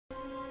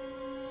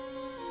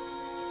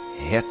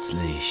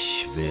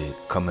Herzlich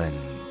willkommen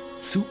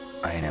zu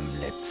einem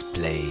Let's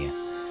Play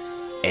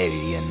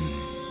Alien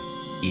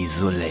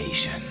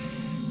Isolation.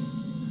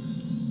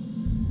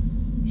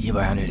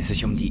 Hierbei handelt es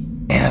sich um die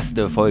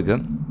erste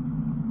Folge,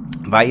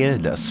 weil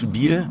das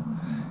Spiel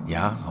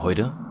ja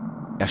heute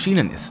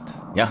erschienen ist.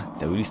 Ja,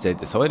 der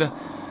Release-Date ist heute.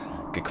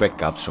 Gecrackt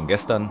gab es schon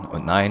gestern.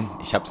 Und nein,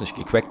 ich habe es nicht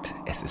gecrackt.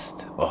 Es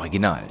ist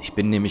original. Ich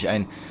bin nämlich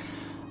ein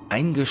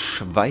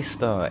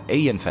eingeschweißter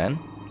Alien-Fan.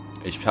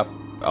 Ich habe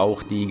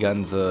auch die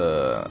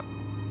ganze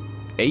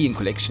Alien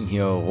Collection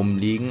hier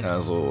rumliegen.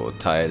 Also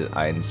Teil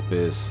 1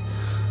 bis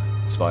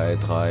 2,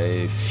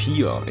 3,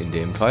 4 in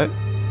dem Fall.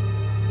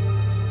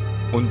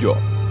 Und ja,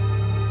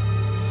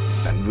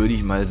 dann würde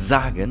ich mal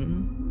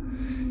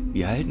sagen,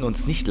 wir halten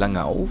uns nicht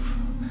lange auf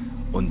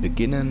und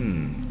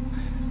beginnen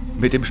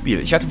mit dem Spiel.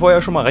 Ich hatte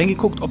vorher schon mal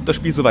reingeguckt, ob das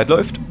Spiel soweit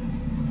läuft.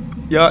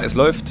 Ja, es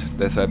läuft,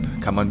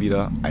 deshalb kann man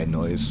wieder ein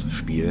neues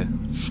Spiel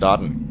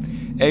starten.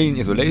 Alien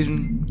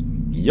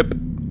Isolation, yep,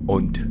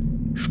 und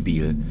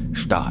Spiel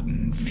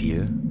starten.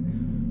 Viel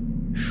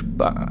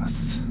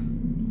Spaß.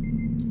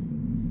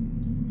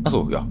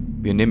 Achso, ja,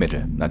 wir nehmen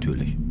Mittel,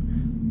 natürlich.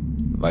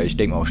 Weil ich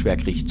denke auch, schwer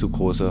kriege ich zu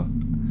große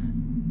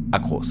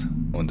Akros.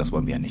 Und das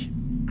wollen wir ja nicht.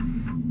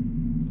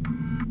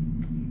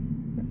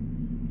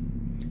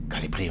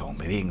 Kalibrierung.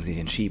 Bewegen Sie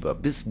den Schieber,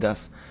 bis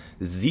das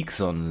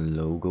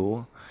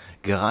Sigson-Logo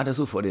gerade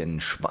so vor dem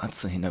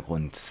schwarzen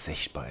Hintergrund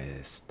sichtbar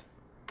ist.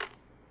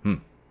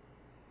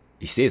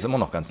 Ich sehe es immer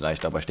noch ganz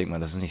leicht, aber ich denke mal,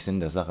 das ist nicht Sinn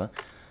der Sache.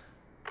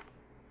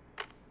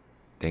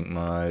 Denk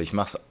mal, ich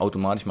mache es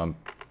automatisch mal ein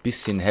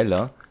bisschen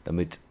heller,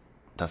 damit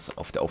das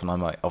auf der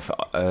Aufnahme,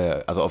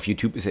 also auf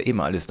YouTube ist ja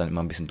immer alles dann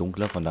immer ein bisschen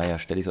dunkler, von daher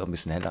stelle ich es auch ein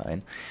bisschen heller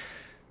ein.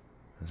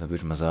 Deshalb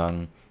würde ich mal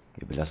sagen,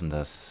 wir belassen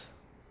das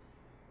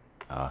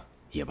ja,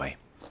 hierbei.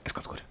 Ist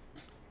ganz gut.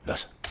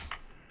 Los.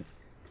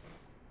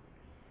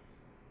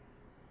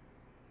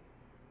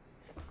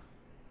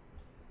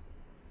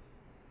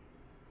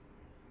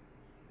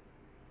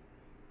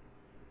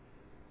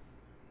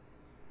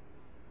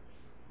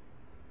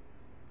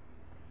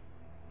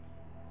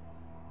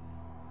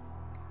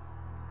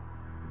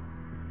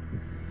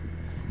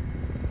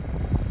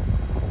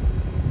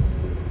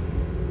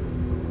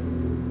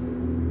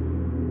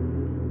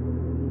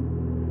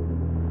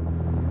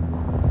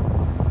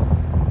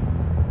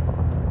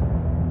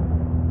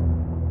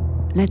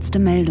 Letzte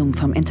Meldung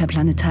vom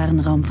interplanetaren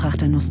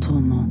Raumfrachter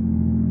Nostromo.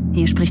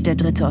 Hier spricht der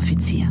 3.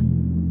 Offizier.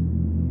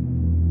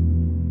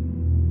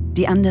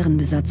 Die anderen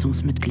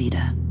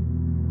Besatzungsmitglieder: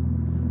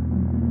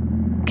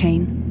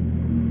 Kane,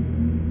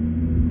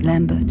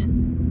 Lambert,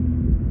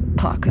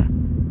 Parker,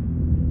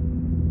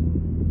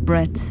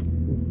 Brett,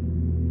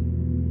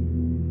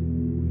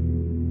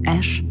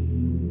 Ash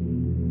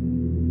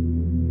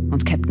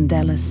und Captain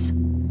Dallas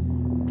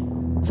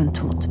sind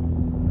tot.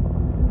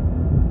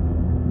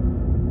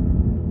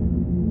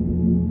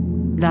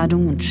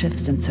 Ladung und Schiff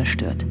sind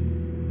zerstört.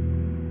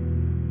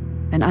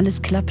 Wenn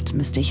alles klappt,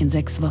 müsste ich in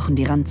 6 Wochen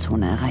die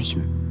Randzone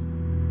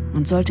erreichen.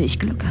 Und sollte ich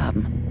Glück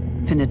haben,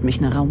 findet mich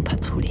eine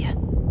Raumpatrouille.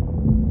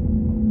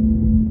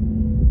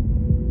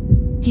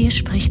 Hier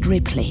spricht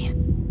Ripley,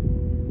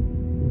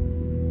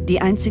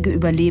 die einzige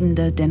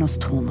Überlebende der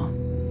Nostromo.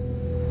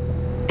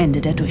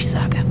 Ende der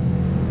Durchsage.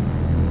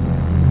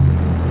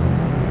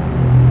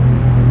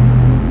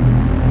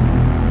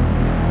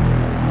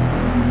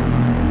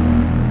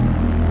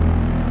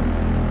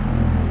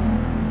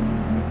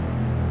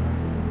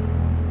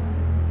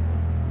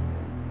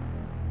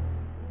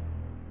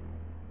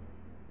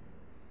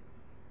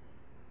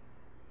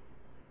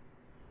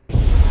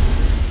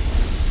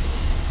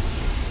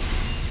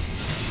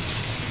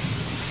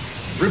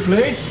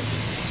 Ripley?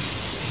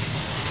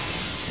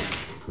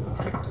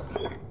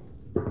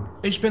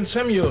 Ich bin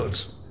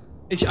Samuels.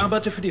 Ich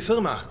arbeite für die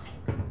Firma.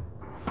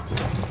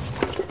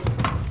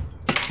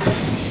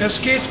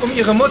 Es geht um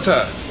Ihre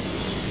Mutter.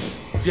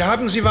 Wir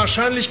haben sie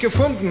wahrscheinlich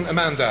gefunden,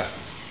 Amanda.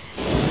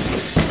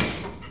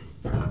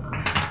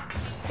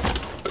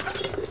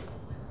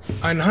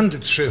 Ein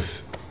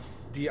Handelsschiff,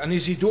 die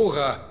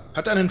Anisidora,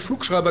 hat einen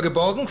Flugschreiber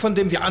geborgen, von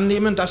dem wir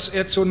annehmen, dass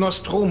er zu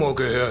Nostromo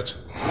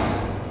gehört.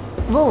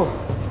 Wo?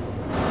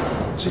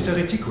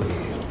 Reticuli.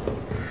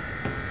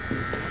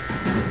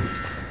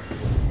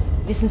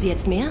 Wissen Sie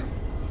jetzt mehr?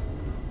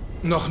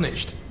 Noch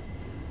nicht.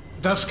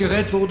 Das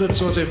Gerät wurde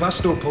zur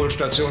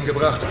Sevastopol-Station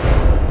gebracht.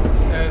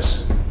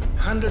 Es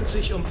handelt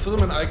sich um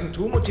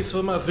Firmeneigentum und die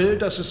Firma will,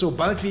 dass es so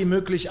bald wie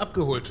möglich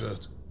abgeholt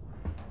wird.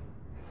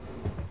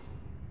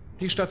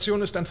 Die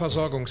Station ist ein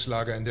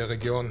Versorgungslager in der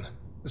Region.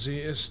 Sie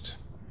ist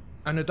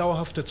eine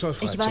dauerhafte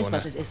Zollfreizone. Ich weiß,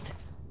 was es ist.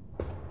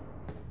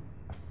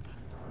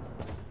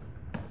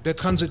 Der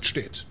Transit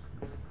steht.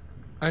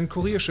 Ein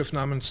Kurierschiff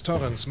namens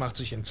Torrance macht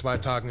sich in 2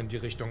 Tagen in die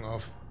Richtung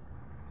auf.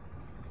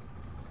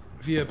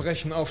 Wir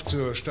brechen auf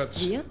zur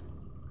Stadt. Wir?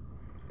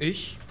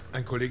 Ich,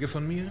 ein Kollege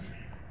von mir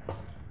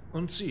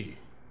und Sie,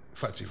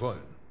 falls Sie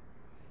wollen.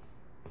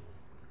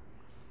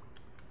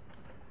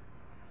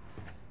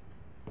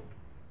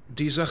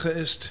 Die Sache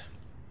ist,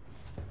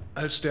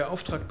 als der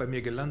Auftrag bei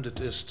mir gelandet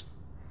ist,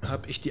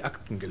 habe ich die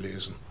Akten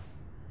gelesen.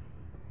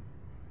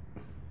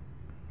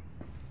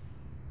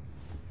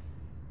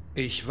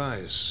 Ich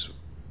weiß,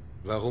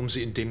 warum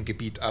Sie in dem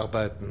Gebiet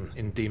arbeiten,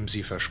 in dem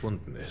sie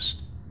verschwunden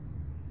ist.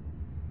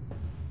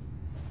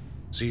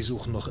 Sie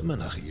suchen noch immer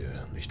nach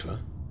ihr, nicht wahr?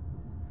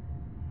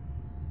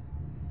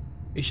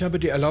 Ich habe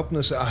die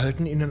Erlaubnis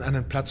erhalten, Ihnen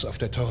einen Platz auf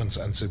der Torrens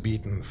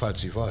anzubieten,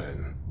 falls Sie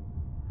wollen.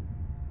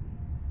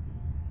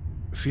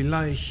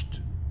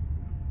 Vielleicht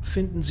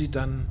finden Sie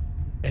dann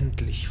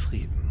endlich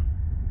Frieden.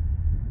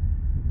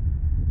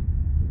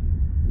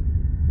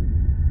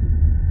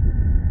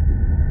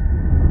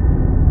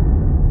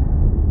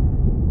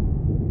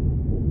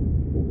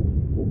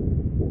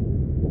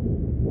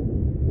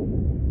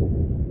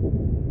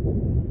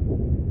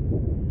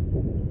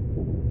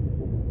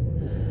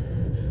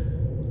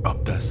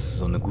 Ob das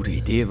so eine gute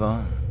Idee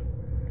war,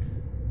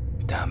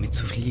 damit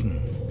zu fliegen?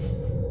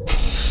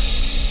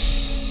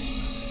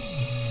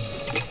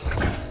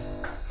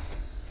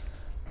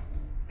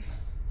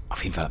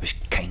 Auf jeden Fall habe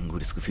ich kein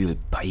gutes Gefühl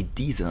bei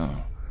dieser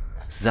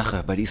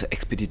Sache, bei dieser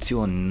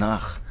Expedition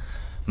nach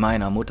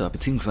meiner Mutter,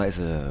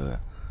 beziehungsweise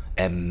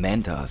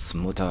Amandas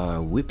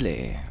Mutter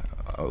Ripley.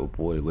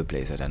 Obwohl,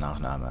 Ripley ist ja der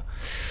Nachname.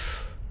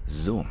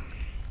 So.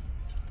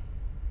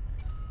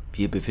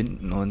 Wir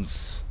befinden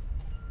uns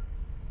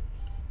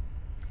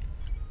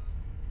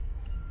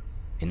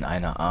in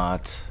einer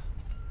Art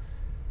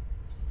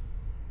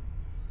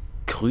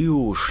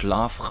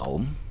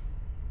Kryo-Schlafraum.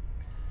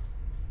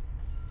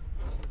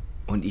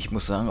 Und ich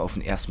muss sagen, auf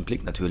den ersten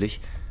Blick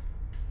natürlich,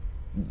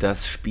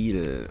 das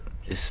Spiel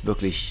ist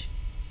wirklich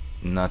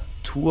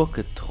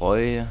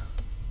naturgetreu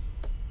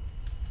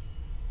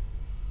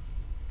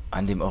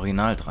an dem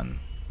Original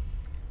dran.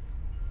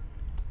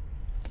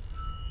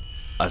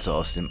 Also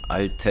aus dem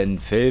alten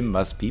Film.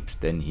 Was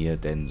piepst denn hier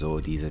denn so,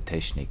 diese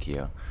Technik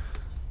hier?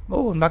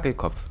 Oh,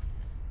 Nackelkopf.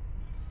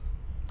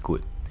 Cool.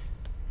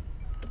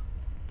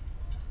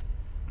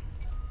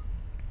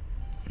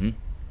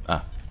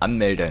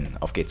 Anmelden.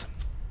 Auf geht's.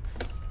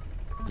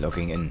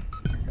 Logging in.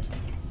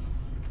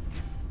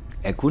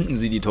 Erkunden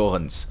Sie die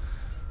Torrens.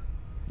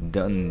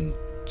 Dann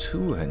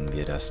tun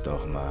wir das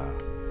doch mal.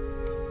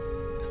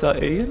 Ist da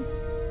Alien?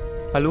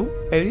 Hallo,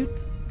 Alien?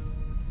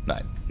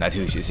 Nein,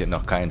 natürlich ist hier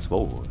noch keins.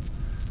 Wow.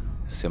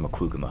 Das ist ja mal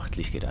cool gemacht.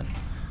 Licht geht an.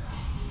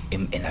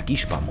 Im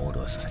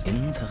Energiesparmodus.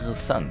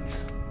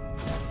 Interessant.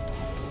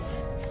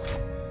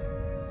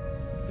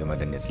 Wo gehen wir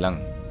denn jetzt lang?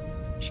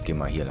 Ich gehe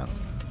mal hier lang.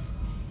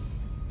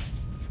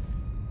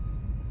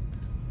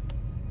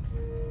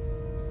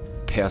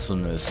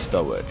 Personal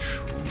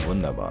Storage.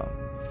 Wunderbar.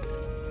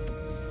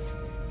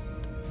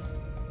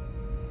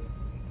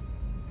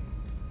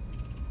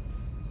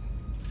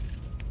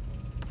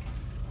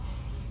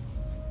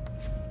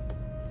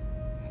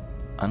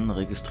 An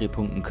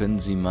Registrierpunkten können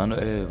Sie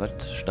manuell,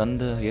 was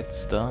stande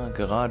jetzt da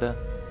gerade?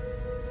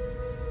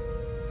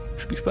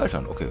 Spiel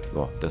speichern, okay,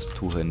 ja, das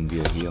tun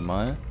wir hier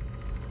mal.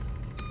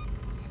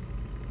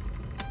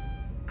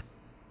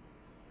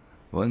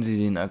 Wollen Sie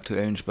den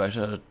aktuellen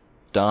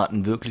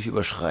Speicherdaten wirklich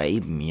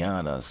überschreiben?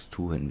 Ja, das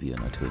tun wir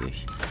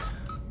natürlich.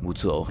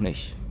 Wozu auch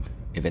nicht.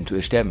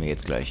 Eventuell sterben wir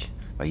jetzt gleich,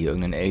 weil hier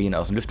irgendein Alien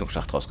aus dem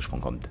Lüftungsschacht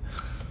rausgesprungen kommt.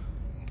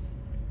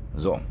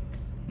 So.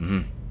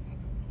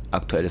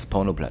 Aktuelles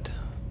Pornoblatt.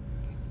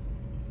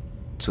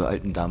 Zur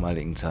alten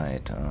damaligen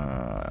Zeit.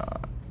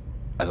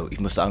 Also ich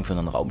muss sagen, für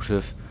ein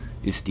Raumschiff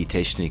ist die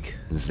Technik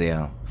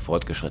sehr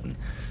fortgeschritten.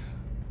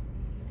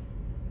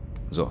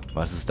 So,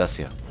 was ist das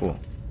hier?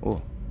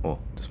 Oh,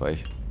 das war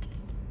ich.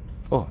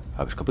 Oh,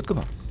 habe ich kaputt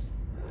gemacht.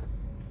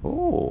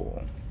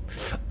 Oh.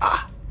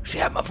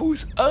 Scherben am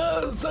Fuß.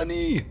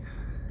 Sunny.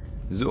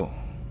 So.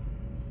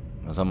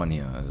 Was haben wir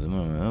hier? Also,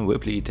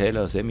 Ripley,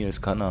 Taylor, Samuel,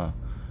 Scanner,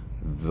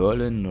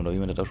 Verlin, oder wie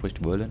man das ausspricht,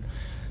 Verlin.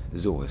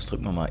 So, jetzt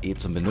drücken wir mal E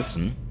zum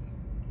Benutzen.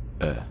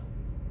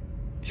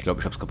 Ich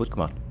glaube, ich habe es kaputt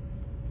gemacht.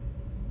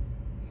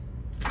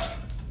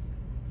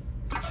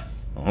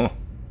 Oh,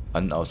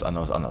 an, aus.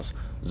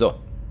 So,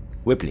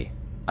 Ripley,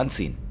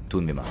 anziehen.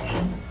 Tun wir mal.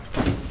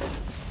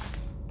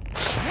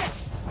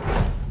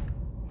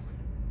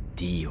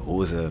 Die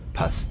Hose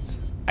passt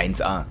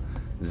 1A.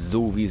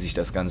 So wie sich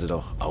das Ganze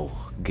doch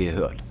auch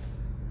gehört.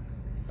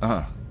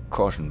 Aha,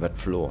 Caution, Wet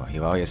Floor.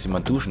 Hier war jetzt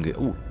jemand duschen.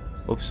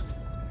 Ups.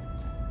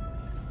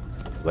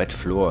 Wet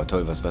Floor,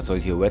 toll, was soll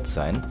hier wet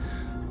sein?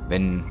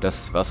 Wenn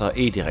das Wasser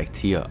direkt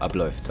hier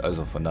abläuft.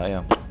 Also von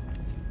daher.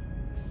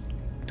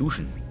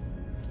 Duschen.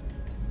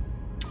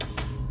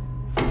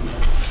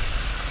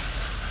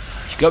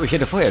 Ich glaube, ich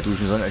hätte vorher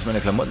duschen sollen, als ich meine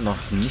Klamotten noch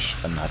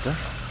nicht anhatte.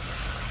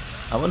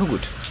 Aber nun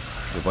gut.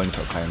 Wir wollen jetzt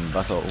auch kein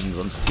Wasser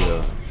umsonst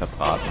hier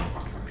verbraten.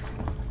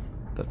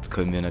 Das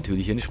können wir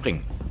natürlich hier nicht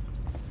bringen.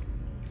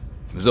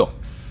 So.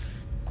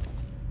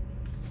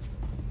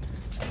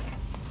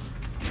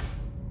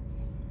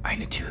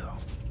 Eine Tür,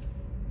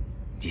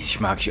 die sich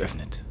magisch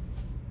öffnet.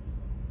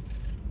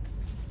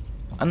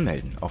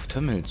 Anmelden, auf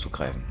Terminal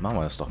zugreifen. Machen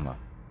wir das doch mal.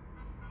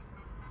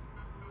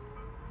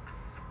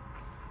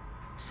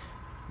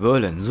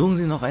 Verlin, suchen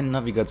Sie noch einen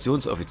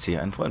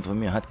Navigationsoffizier. Ein Freund von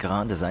mir hat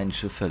gerade sein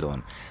Schiff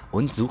verloren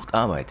und sucht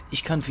Arbeit.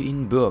 Ich kann für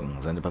ihn bürgen.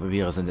 Seine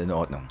Papiere sind in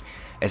Ordnung.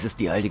 Es ist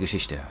die alte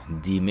Geschichte.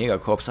 Die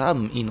Megacorps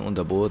haben ihn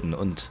unterboten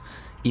und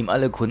ihm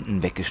alle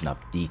Kunden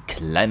weggeschnappt. Die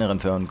kleineren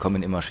Firmen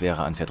kommen immer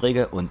schwerer an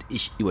Verträge und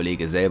ich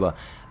überlege selber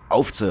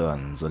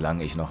aufzuhören,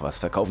 solange ich noch was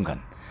verkaufen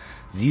kann.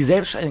 Sie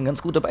selbst scheinen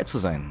ganz gut dabei zu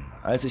sein.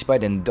 Als ich bei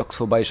den Docks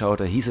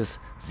vorbeischaute, hieß es,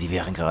 sie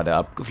wären gerade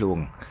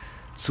abgeflogen.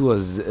 Zur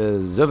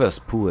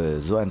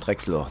Servicepool, so ein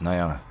Drecksloch.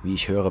 Naja, wie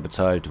ich höre,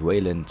 bezahlt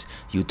Wayland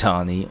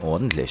Yutani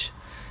ordentlich.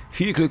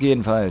 Viel Glück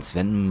jedenfalls,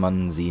 wenn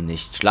man sie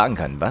nicht schlagen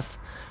kann. Was?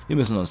 Wir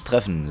müssen uns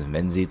treffen,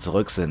 wenn sie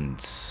zurück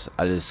sind.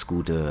 Alles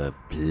Gute,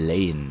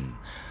 Plane.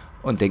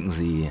 Und denken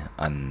Sie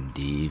an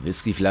die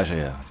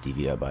Whiskyflasche, die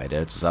wir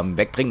beide zusammen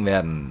wegtrinken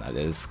werden.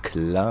 Alles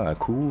klar.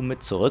 Kuh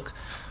mit zurück.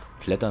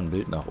 Blättern,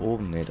 Bild nach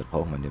oben. Ne, das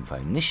brauchen wir in dem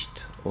Fall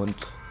nicht. Und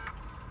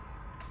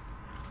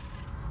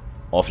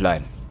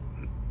offline.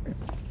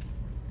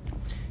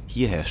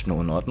 Hier herrscht eine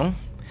Unordnung.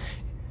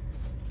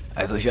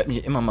 Also ich werde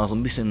mich immer mal so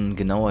ein bisschen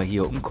genauer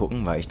hier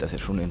umgucken, weil ich das ja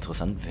schon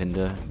interessant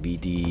finde, wie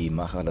die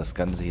Macher das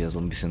Ganze hier so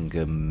ein bisschen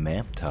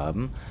gemappt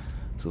haben.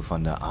 So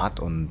von der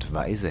Art und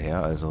Weise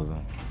her. Also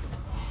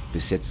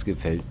bis jetzt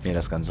gefällt mir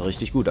das Ganze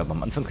richtig gut. Aber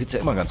am Anfang sieht es ja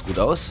immer ganz gut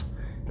aus.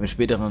 Im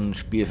späteren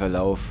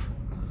Spielverlauf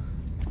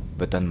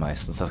wird dann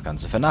meistens das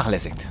Ganze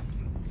vernachlässigt.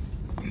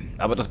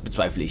 Aber das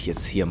bezweifle ich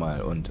jetzt hier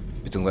mal und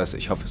beziehungsweise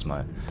ich hoffe es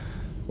mal.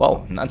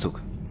 Wow, ein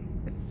Anzug.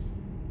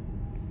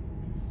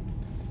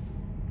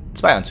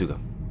 2 Anzüge.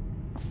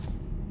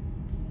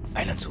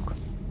 Ein Anzug.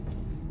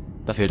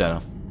 Da fehlt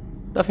einer.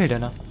 Da fehlt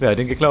einer. Wer hat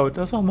den geklaut?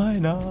 Das war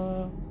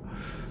meiner.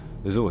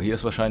 So, hier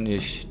ist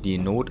wahrscheinlich die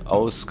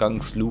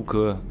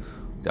Notausgangsluke,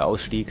 der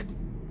Ausstieg.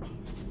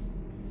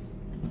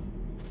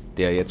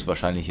 Der jetzt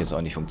wahrscheinlich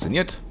auch nicht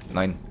funktioniert.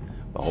 Nein,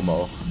 warum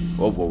auch?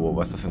 Wow, wow, wow,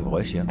 was ist das für ein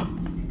Geräusch hier?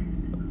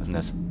 Was ist denn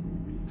das?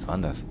 Was war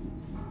denn das?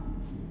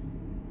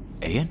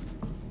 Alien?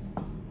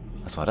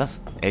 Was war das?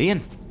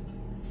 Alien?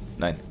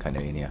 Nein, kein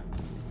Alien hier.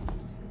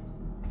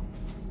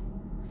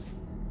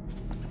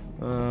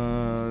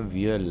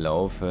 Wir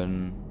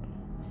laufen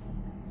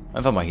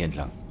einfach mal hier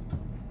entlang.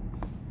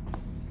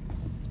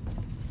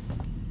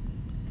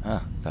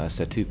 Ah, da ist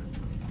der Typ.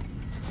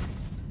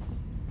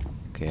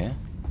 Okay.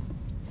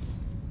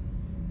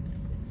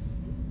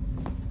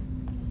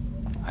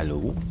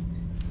 Hallo?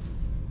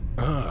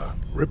 Ah,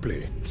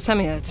 Ripley.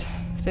 Samuels,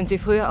 sind Sie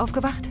früher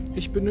aufgewacht?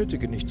 Ich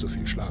benötige nicht so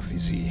viel Schlaf wie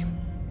Sie.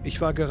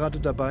 Ich war gerade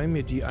dabei,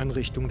 mir die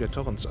Einrichtung der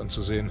Torrents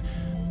anzusehen.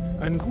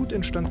 Ein gut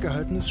instand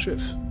gehaltenes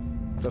Schiff.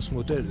 Das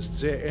Modell ist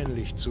sehr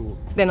ähnlich zu...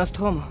 Der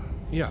Nostromo.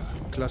 Ja,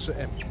 Klasse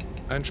M.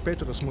 Ein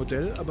späteres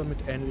Modell, aber mit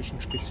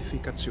ähnlichen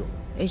Spezifikationen.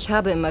 Ich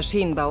habe im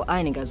Maschinenbau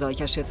einiger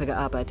solcher Schiffe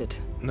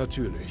gearbeitet.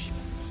 Natürlich.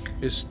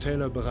 Ist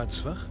Taylor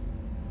bereits wach?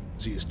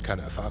 Sie ist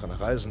keine erfahrene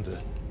Reisende.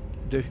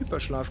 Der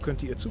Hyperschlaf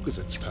könnte ihr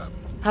zugesetzt haben.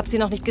 Hab sie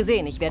noch nicht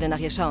gesehen, ich werde nach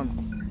ihr schauen.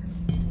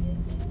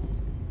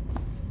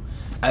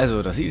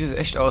 Also, das sieht jetzt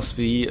echt aus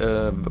wie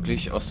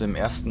wirklich aus dem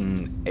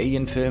ersten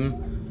Alien-Film.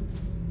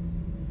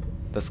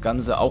 Das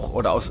Ganze auch,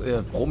 oder aus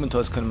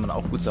Prometheus könnte man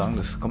auch gut sagen,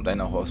 das kommt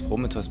einem auch aus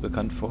Prometheus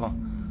bekannt vor.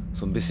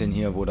 So ein bisschen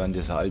hier, wo dann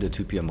dieser alte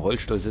Typ hier im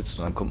Rollstuhl sitzt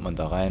und dann kommt man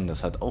da rein.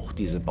 Das hat auch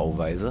diese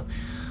Bauweise.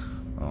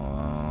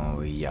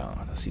 Ja,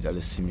 das sieht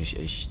alles ziemlich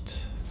echt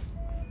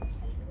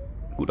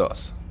gut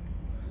aus.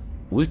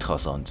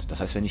 Ultrasound.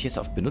 Das heißt, wenn ich jetzt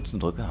auf Benutzen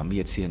drücke, haben wir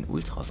jetzt hier einen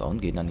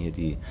Ultrasound. Gehen dann hier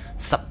die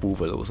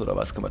Subwoofer los oder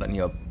was? Kann man dann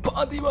hier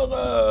Party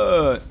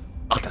machen?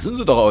 Ach, das sind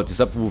sie doch auch, die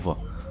Subwoofer.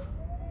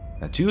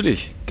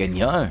 Natürlich,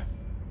 genial.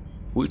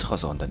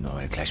 Ultrasound, dann wollen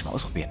wir gleich mal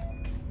ausprobieren.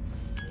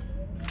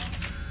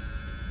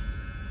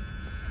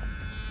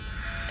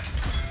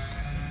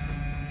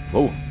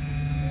 Wow.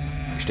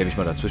 Ich stelle mich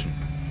mal dazwischen.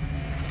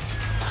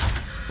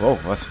 Wow,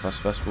 was,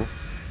 wo?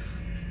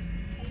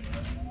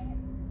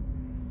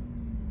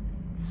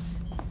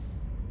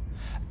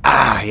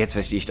 Ah, jetzt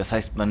verstehe ich. Das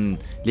heißt, man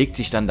legt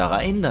sich dann da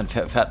rein, dann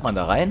fährt man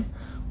da rein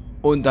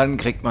und dann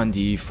kriegt man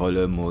die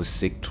volle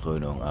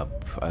Musikdröhnung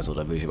ab. Also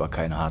da will ich aber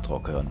keinen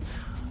Hardrock hören.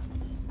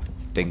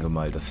 Denke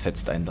mal, das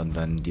fetzt einen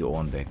dann die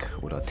Ohren weg.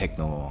 Oder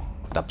Techno,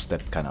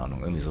 Dubstep, keine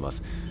Ahnung, irgendwie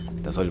sowas.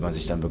 Da sollte man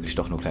sich dann wirklich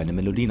doch nur kleine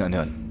Melodien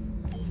anhören.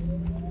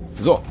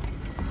 So,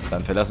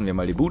 dann verlassen wir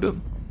mal die Bude.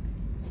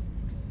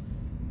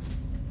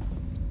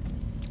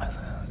 Also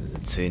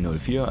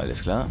 10.04,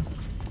 alles klar.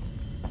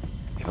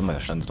 Ja, warte mal,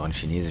 da stand doch in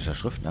chinesischer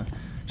Schrift, ne?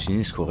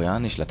 Chinesisch,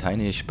 Koreanisch,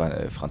 Lateinisch,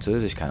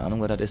 Französisch, keine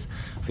Ahnung, was das ist.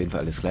 Auf jeden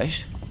Fall alles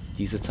gleich,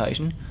 diese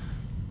Zeichen.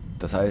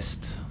 Das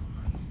heißt,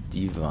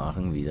 die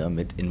waren wieder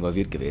mit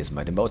involviert gewesen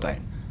bei den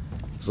Bauteilen.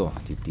 So,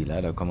 die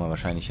Leiter kommen wir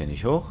wahrscheinlich hier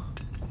nicht hoch.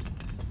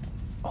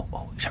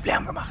 Oh, ich habe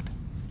Lärm gemacht.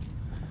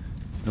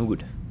 Nun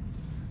gut.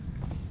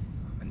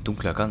 Ein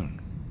dunkler Gang.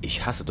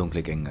 Ich hasse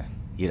dunkle Gänge.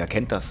 Jeder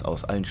kennt das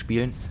aus allen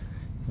Spielen.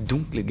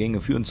 Dunkle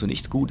Gänge führen zu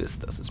nichts Gutes.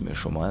 Das ist mir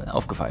schon mal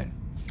aufgefallen.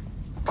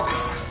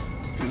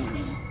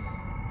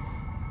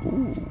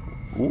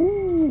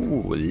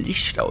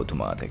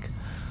 Lichtautomatik.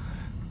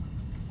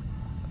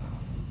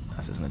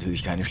 Das ist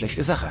natürlich keine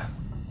schlechte Sache.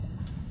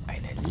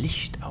 Eine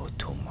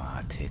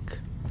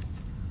Lichtautomatik.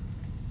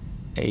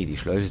 Ey, die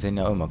Schläuche sehen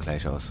ja immer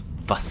gleich aus.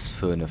 Was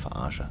für eine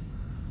Verarsche.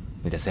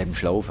 Mit derselben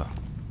Schlaufe.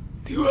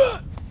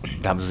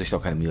 Da haben sie sich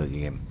doch keine Mühe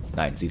gegeben.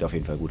 Nein, sieht auf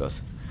jeden Fall gut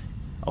aus.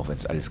 Auch wenn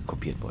es alles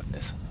kopiert worden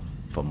ist.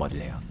 Vom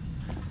Model her.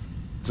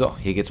 So,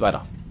 hier geht's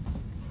weiter.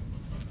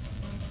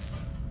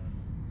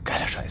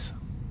 Geiler Scheiß.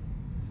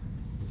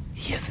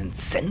 Hier sind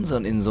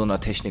Sensoren in so einer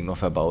Technik noch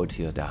verbaut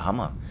hier. Der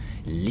Hammer.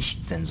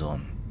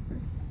 Lichtsensoren.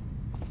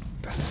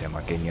 Das ist ja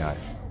mal genial.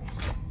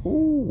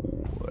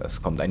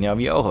 Das kommt einem ja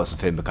wie auch aus dem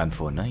Film bekannt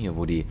vor, ne? Hier,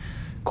 wo die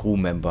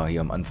Crewmember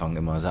hier am Anfang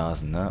immer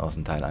saßen, ne? Aus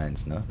dem Teil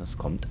 1, ne? Das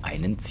kommt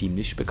einem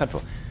ziemlich bekannt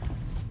vor.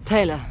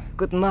 Taylor,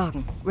 guten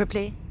Morgen.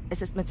 Ripley,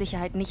 es ist mit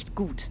Sicherheit nicht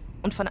gut.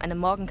 Und von einem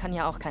Morgen kann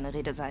ja auch keine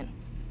Rede sein.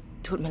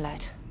 Tut mir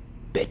leid.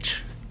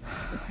 Bitch.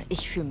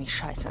 Ich fühle mich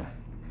scheiße.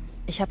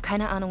 Ich habe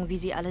keine Ahnung, wie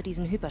Sie alle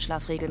diesen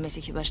Hyperschlaf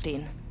regelmäßig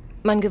überstehen.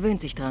 Man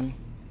gewöhnt sich dran.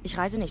 Ich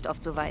reise nicht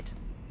oft so weit.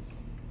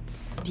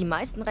 Die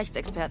meisten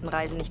Rechtsexperten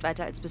reisen nicht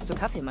weiter als bis zur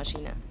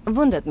Kaffeemaschine.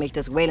 Wundert mich,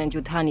 dass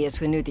Weyland-Yutani es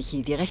für nötig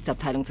hielt, die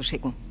Rechtsabteilung zu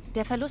schicken.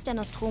 Der Verlust der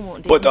Nostromo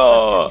und der Butter!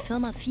 Unfall hat die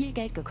Firma viel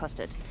Geld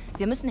gekostet.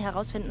 Wir müssen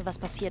herausfinden, was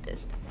passiert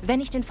ist.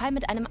 Wenn ich den Fall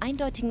mit einem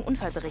eindeutigen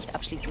Unfallbericht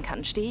abschließen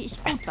kann, stehe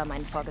ich gut bei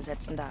meinen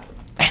Vorgesetzten da.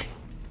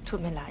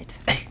 Tut mir leid.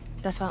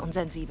 Das war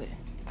unsensibel.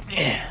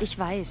 Ich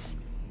weiß,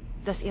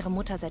 dass Ihre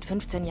Mutter seit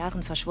 15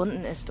 Jahren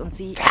verschwunden ist und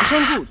Sie...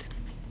 Schon gut.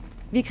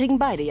 Wir kriegen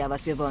beide ja,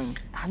 was wir wollen.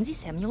 Haben Sie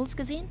Samuels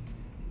gesehen?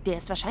 Der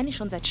ist wahrscheinlich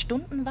schon seit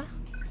Stunden wach.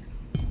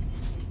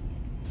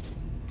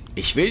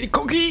 Ich will die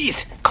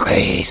Cookies!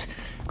 Cookies!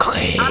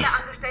 Cookies! Alle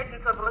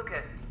Angestellten zur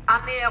Brücke.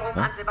 Annäherung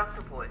an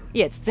Sebastopol.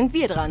 Jetzt sind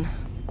wir dran.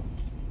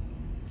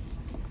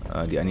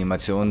 Die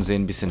Animationen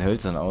sehen ein bisschen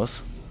hölzern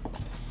aus.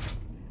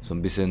 So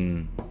ein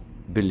bisschen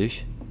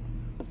billig.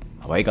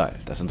 Aber egal,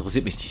 das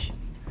interessiert mich nicht.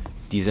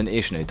 Die sind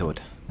eh schnell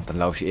tot. Dann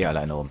laufe ich eh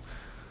alleine rum.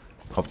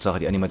 Hauptsache,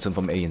 die Animationen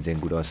vom Alien sehen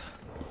gut aus.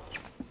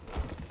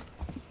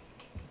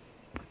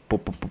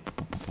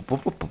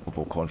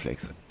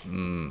 Cornflakes.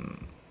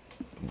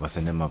 Was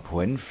denn immer?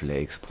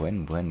 Poenflakes?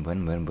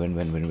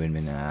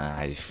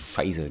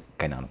 Scheiße,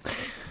 keine Ahnung.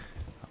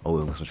 Oh,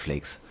 irgendwas mit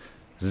Flakes.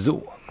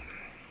 So.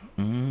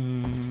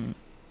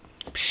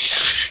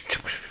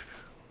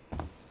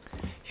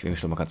 Ich will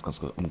mich doch mal ganz kurz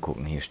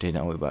umgucken. Hier stehen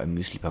auch überall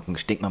Müsli-Packungen.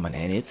 Ich denke mal, man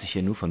ernährt sich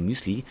hier nur von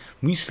Müsli.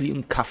 Müsli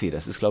und Kaffee,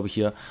 das ist, glaube ich,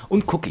 hier.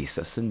 Und Cookies,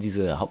 das sind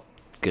diese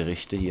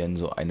Hauptgerichte hier in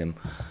so einem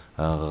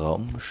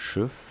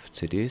Raumschiff.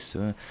 CDs.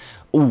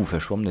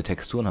 Verschwommene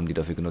Texturen haben die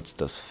dafür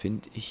genutzt. Das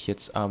finde ich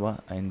jetzt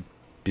aber ein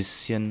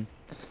bisschen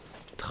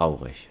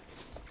traurig.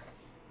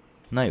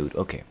 Na gut,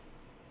 okay.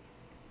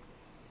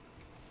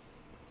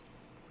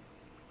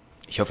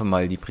 Ich hoffe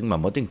mal, die bringen mal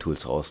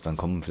Modding-Tools raus. Dann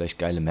kommen vielleicht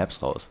geile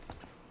Maps raus.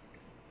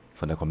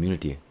 Von der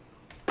Community.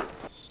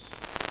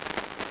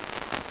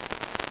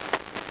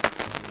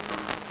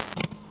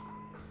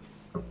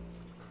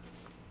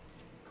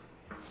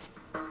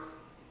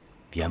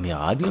 Wir haben hier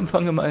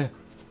Radioempfang mal.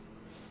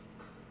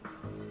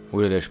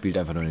 Oder der spielt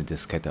einfach nur eine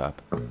Diskette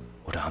ab.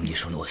 Oder haben die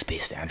schon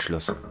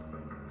USB-Anschluss?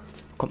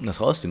 Kommt denn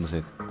das raus, die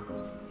Musik?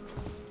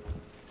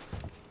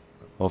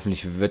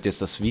 Hoffentlich wird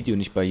jetzt das Video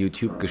nicht bei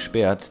YouTube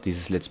gesperrt,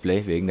 dieses Let's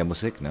Play, wegen der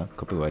Musik, ne?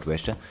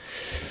 Copyright-Wäsche.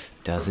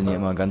 Da sind die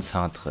immer ganz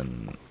hart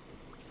drin.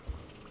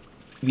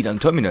 Wieder ein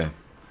Terminal.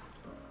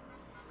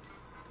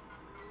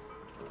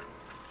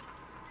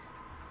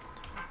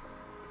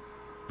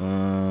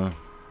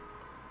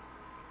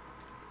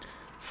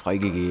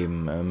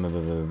 Freigegeben.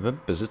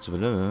 Besitz,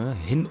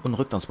 Hin- und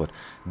Rücktransport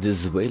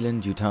des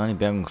Weyland-Yutani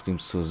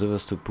Bergungsteams zur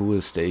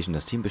Sebastopol Station.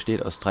 Das Team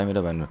besteht aus 3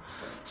 Mitarbeitern.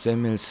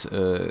 Samuels,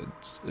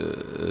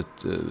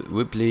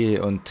 Ripley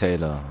und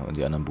Taylor und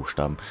die anderen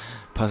Buchstaben.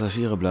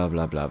 Passagiere, bla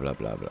bla bla bla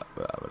bla bla bla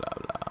bla.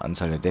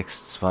 Anzahl der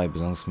Decks 2,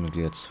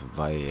 Besatzungsmitglieder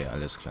 2,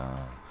 alles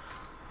klar.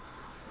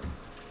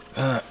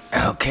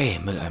 Okay,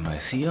 Mülleimer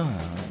ist hier.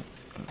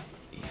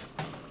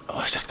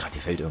 Oh, ich dachte gerade,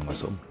 hier fällt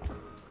irgendwas um.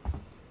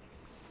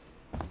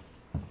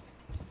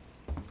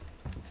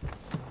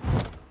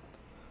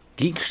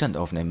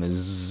 Gegenstandaufnahme,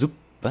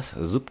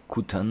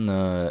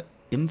 subkutane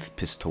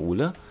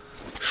Impfpistole,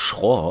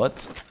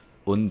 Schrott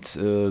und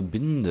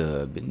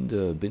Binde.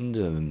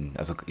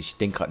 Also ich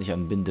denke gerade nicht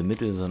an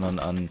Bindemittel, sondern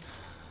an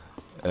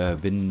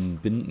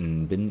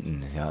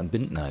Binden. Ja, an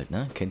Binden halt,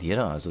 ne? Kennt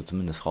jeder, also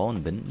zumindest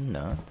Frauen binden,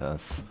 ne?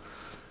 Das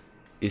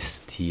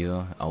ist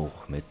hier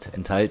auch mit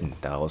enthalten.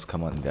 Daraus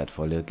kann man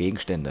wertvolle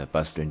Gegenstände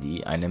basteln,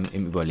 die einem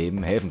im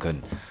Überleben helfen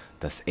können.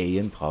 Das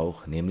Alien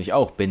braucht nämlich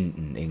auch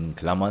Binden, in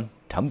Klammern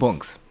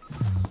Tampons.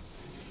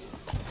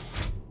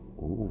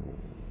 Oh.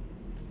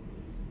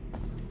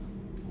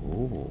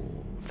 Oh.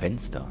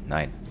 Fenster.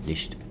 Nein,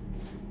 Licht.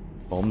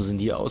 Warum sind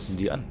die aus und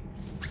die an?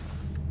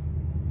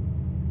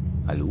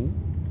 Hallo?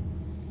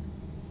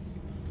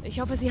 Ich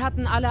hoffe, Sie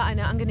hatten alle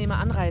eine angenehme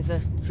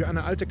Anreise. Für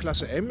eine alte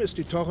Klasse M ist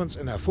die Torrens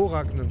in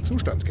hervorragendem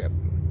Zustand,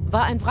 Captain.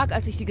 War ein Wrack,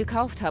 als ich sie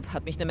gekauft habe.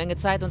 Hat mich eine Menge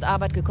Zeit und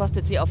Arbeit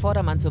gekostet, sie auf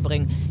Vordermann zu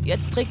bringen.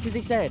 Jetzt trägt sie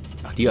sich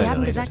selbst. Ach, die Sie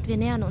haben gesagt, wir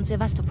nähern uns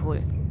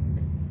Sevastopol.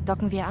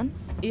 Docken wir an?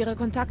 Ihre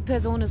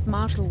Kontaktperson ist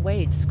Marshal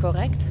Waits,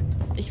 korrekt?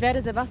 Ich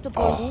werde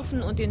Sevastopol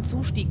rufen und den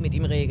Zustieg mit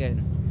ihm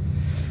regeln.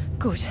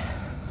 Gut,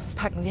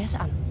 packen wir es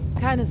an.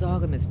 Keine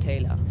Sorge, Miss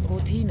Taylor.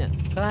 Routine.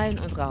 Rein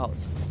und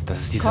raus.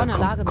 Das ist dieser Connor,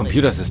 Lagebericht.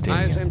 Computersystem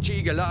hier.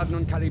 ISMG geladen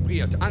und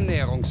kalibriert.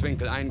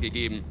 Annäherungswinkel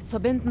eingegeben.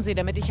 Verbinden Sie,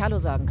 damit ich Hallo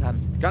sagen kann.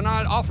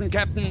 Kanal offen,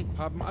 Captain.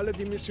 Haben alle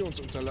die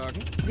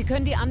Missionsunterlagen? Sie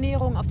können die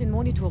Annäherung auf den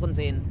Monitoren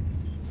sehen.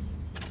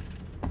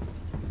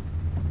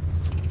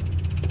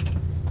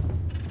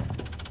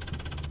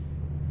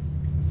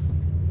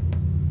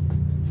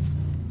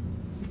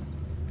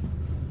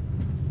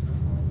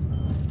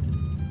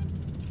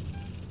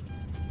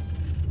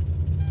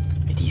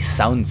 Die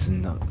Sounds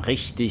sind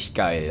richtig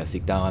geil. Das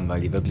liegt daran,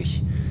 weil die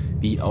wirklich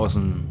wie aus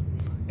dem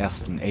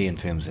ersten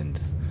Alien-Film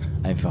sind.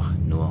 Einfach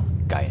nur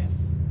geil.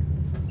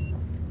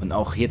 Und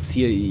auch jetzt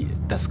hier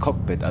das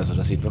Cockpit, also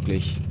das sieht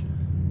wirklich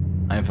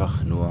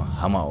einfach nur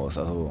Hammer aus.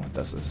 Also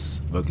das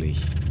ist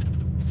wirklich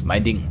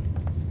mein Ding.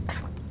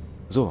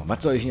 So,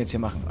 was soll ich denn jetzt hier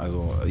machen?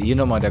 Also hier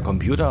nochmal der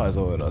Computer,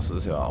 also das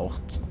ist ja auch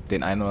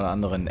den einen oder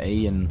anderen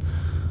Alien-Gucker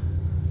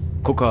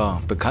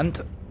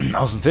bekannt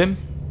aus dem Film.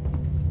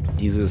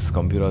 Dieses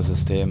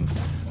Computersystem,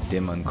 mit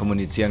dem man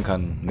kommunizieren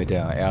kann mit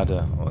der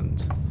Erde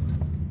und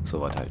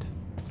sowas halt.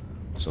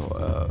 So,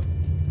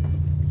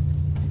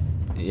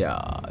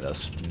 ja,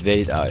 das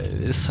Weltall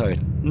ist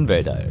halt ein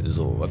Weltall.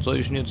 So, was soll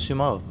ich denn jetzt hier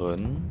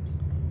machen?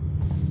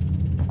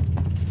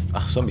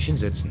 Ach, soll mich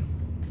hinsetzen?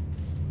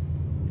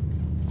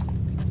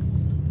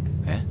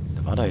 Hä?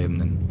 Da war da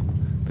eben ein...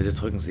 Bitte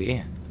drücken Sie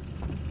E.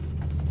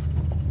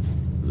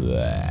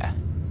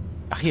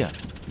 Ach, hier.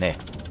 Nee.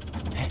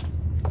 Hä?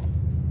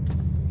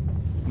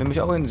 Will mich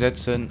auch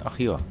hinsetzen. Ach,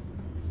 hier.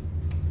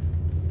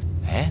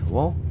 Hä?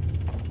 Wow.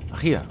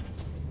 Ach, hier.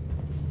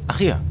 Ach,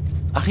 hier.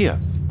 Ach, hier.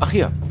 Ach,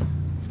 hier.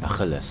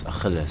 Achilles,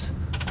 Achilles.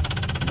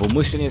 Wo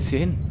muss ich denn jetzt hier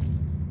hin?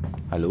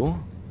 Hallo?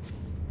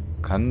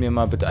 Kann mir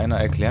mal bitte einer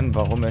erklären,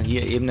 warum er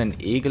hier eben ein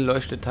E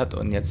geleuchtet hat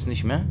und jetzt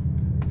nicht mehr?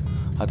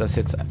 Hat das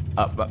jetzt...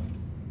 Aber...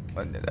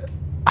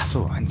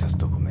 Achso,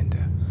 Einsatzdokumente.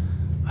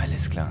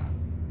 Alles klar.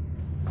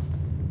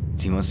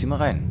 Ziehen wir uns die mal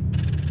rein.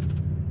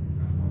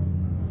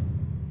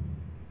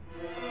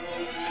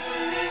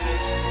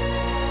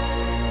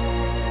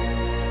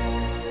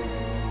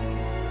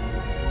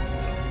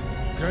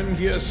 Können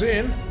wir es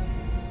sehen?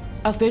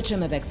 Auf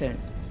Bildschirme wechseln.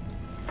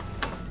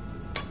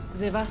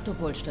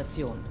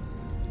 Sevastopol-Station.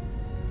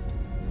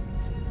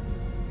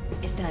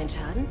 Ist da ein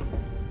Schaden?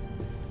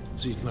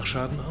 Sieht nach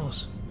Schaden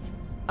aus.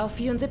 Auf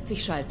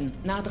 74 schalten.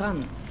 Nah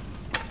dran.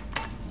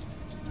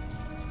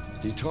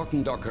 Die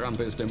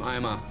Trockendockrampe ist im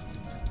Eimer.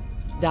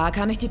 Da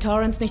kann ich die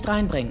Torrents nicht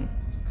reinbringen.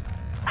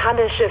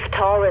 Handelsschiff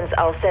Torrens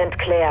aus St.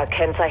 Clair,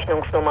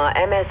 Kennzeichnungsnummer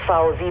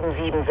MSV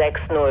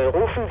 7760.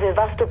 Rufen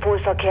Sevastopol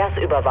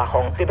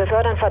Verkehrsüberwachung. Wir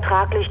befördern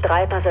vertraglich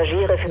 3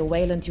 Passagiere für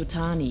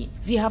Weyland-Yutani.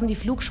 Sie haben die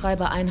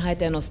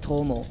Flugschreibereinheit der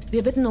Nostromo.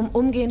 Wir bitten um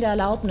umgehende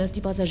Erlaubnis,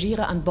 die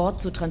Passagiere an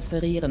Bord zu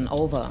transferieren.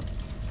 Over.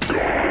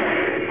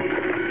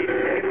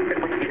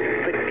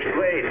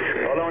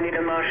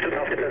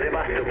 Auf der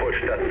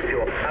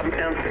Sevastopol-Station. Haben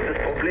ernstes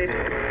Problem.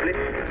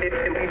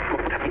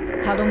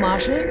 Hallo,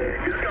 Marshall?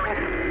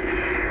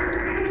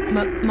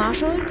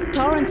 Marshall?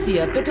 Torrance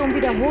hier. Bitte um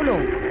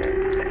Wiederholung.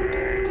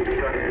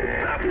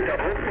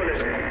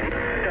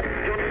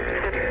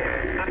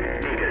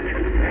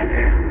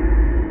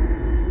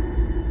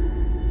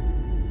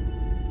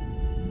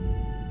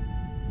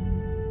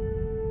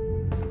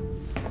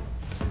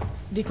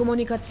 Die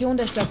Kommunikation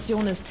der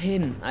Station ist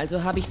hin,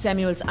 also habe ich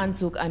Samuels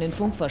Anzug einen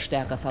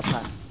Funkverstärker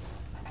verpasst.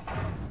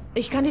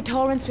 Ich kann die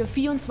Torrents für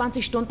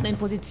 24 Stunden in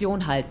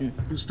Position halten.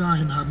 Bis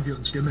dahin haben wir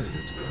uns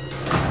gemeldet.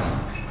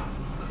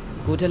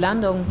 Gute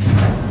Landung.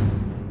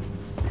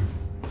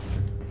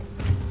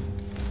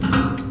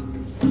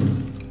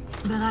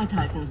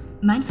 Bereithalten.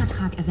 Mein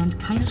Vertrag erwähnt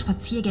keine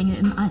Spaziergänge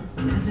im All.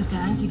 Das ist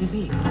der einzige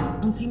Weg.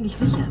 Und ziemlich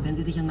sicher, wenn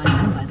Sie sich an meine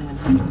Anweisungen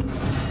halten.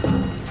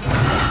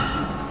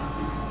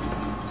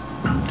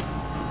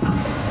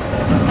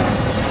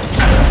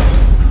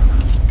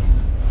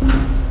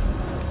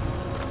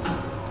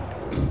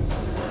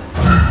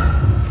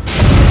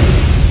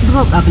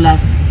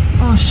 Druckablass.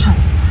 Oh,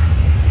 Scheiße.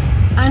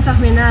 Einfach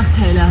mir nach,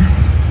 Taylor.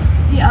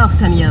 Sie auch,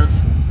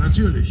 Samuels.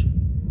 Natürlich.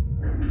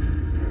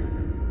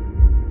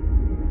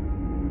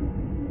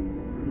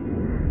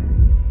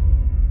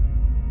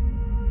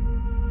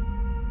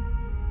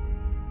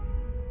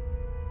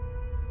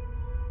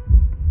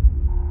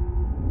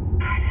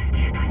 Was ist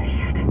hier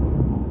passiert?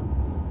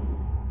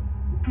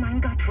 Mein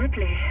Gott,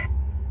 Ripley.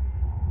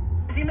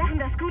 Sie machen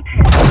das gut,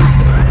 Taylor.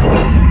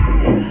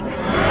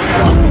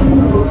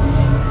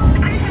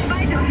 Einfach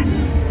weiter.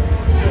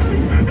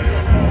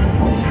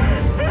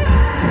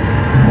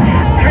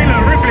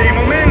 Taylor, Ripley,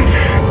 Moment!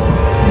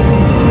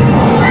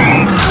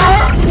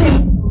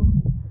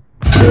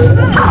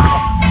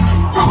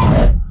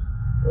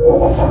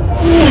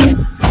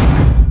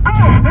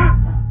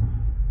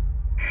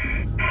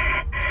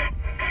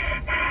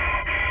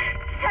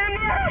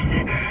 Samuel!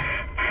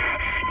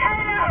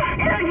 Taylor,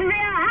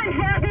 irgendwer,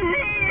 antworten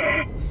Sie!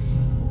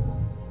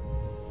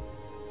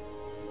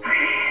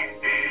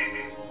 Okay.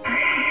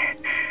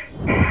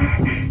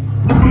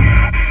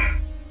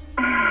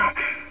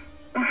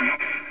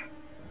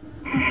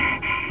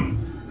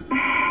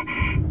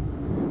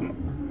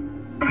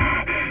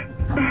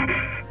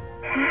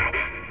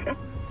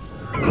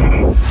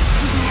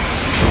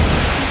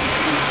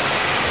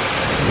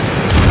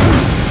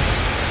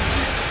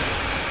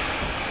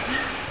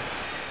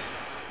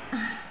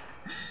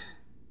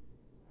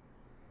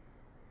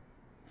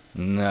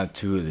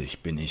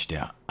 Natürlich bin ich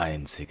der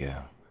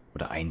Einzige.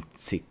 Oder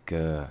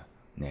einzige...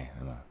 Nee,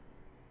 immer.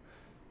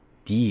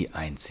 Die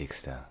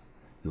einzigste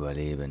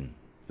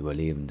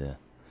Überlebende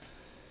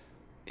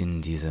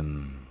in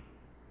diesem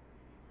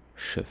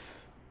Schiff.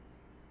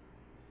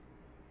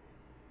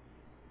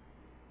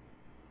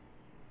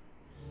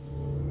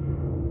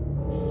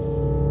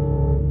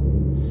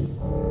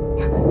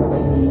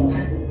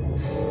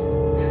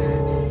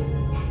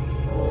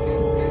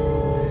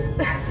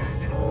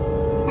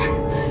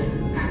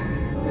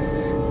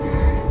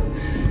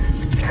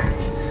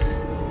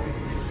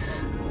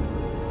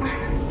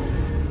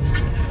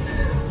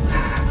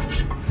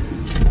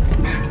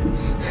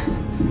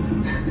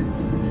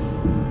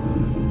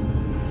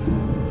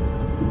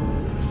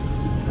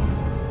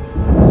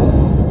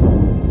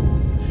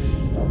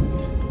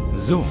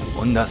 So,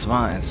 und das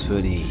war es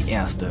für die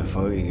erste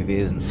Folge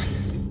gewesen.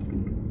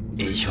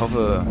 Ich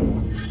hoffe,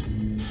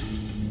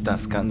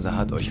 das Ganze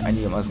hat euch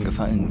einigermaßen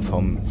gefallen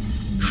vom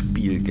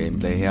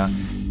Spiel-Gameplay her,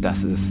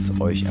 dass es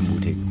euch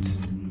ermutigt,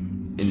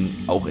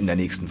 auch in der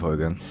nächsten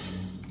Folge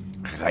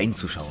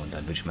reinzuschauen.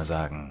 Dann würde ich mal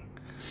sagen,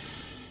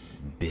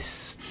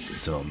 bis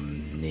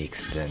zum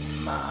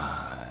nächsten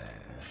Mal.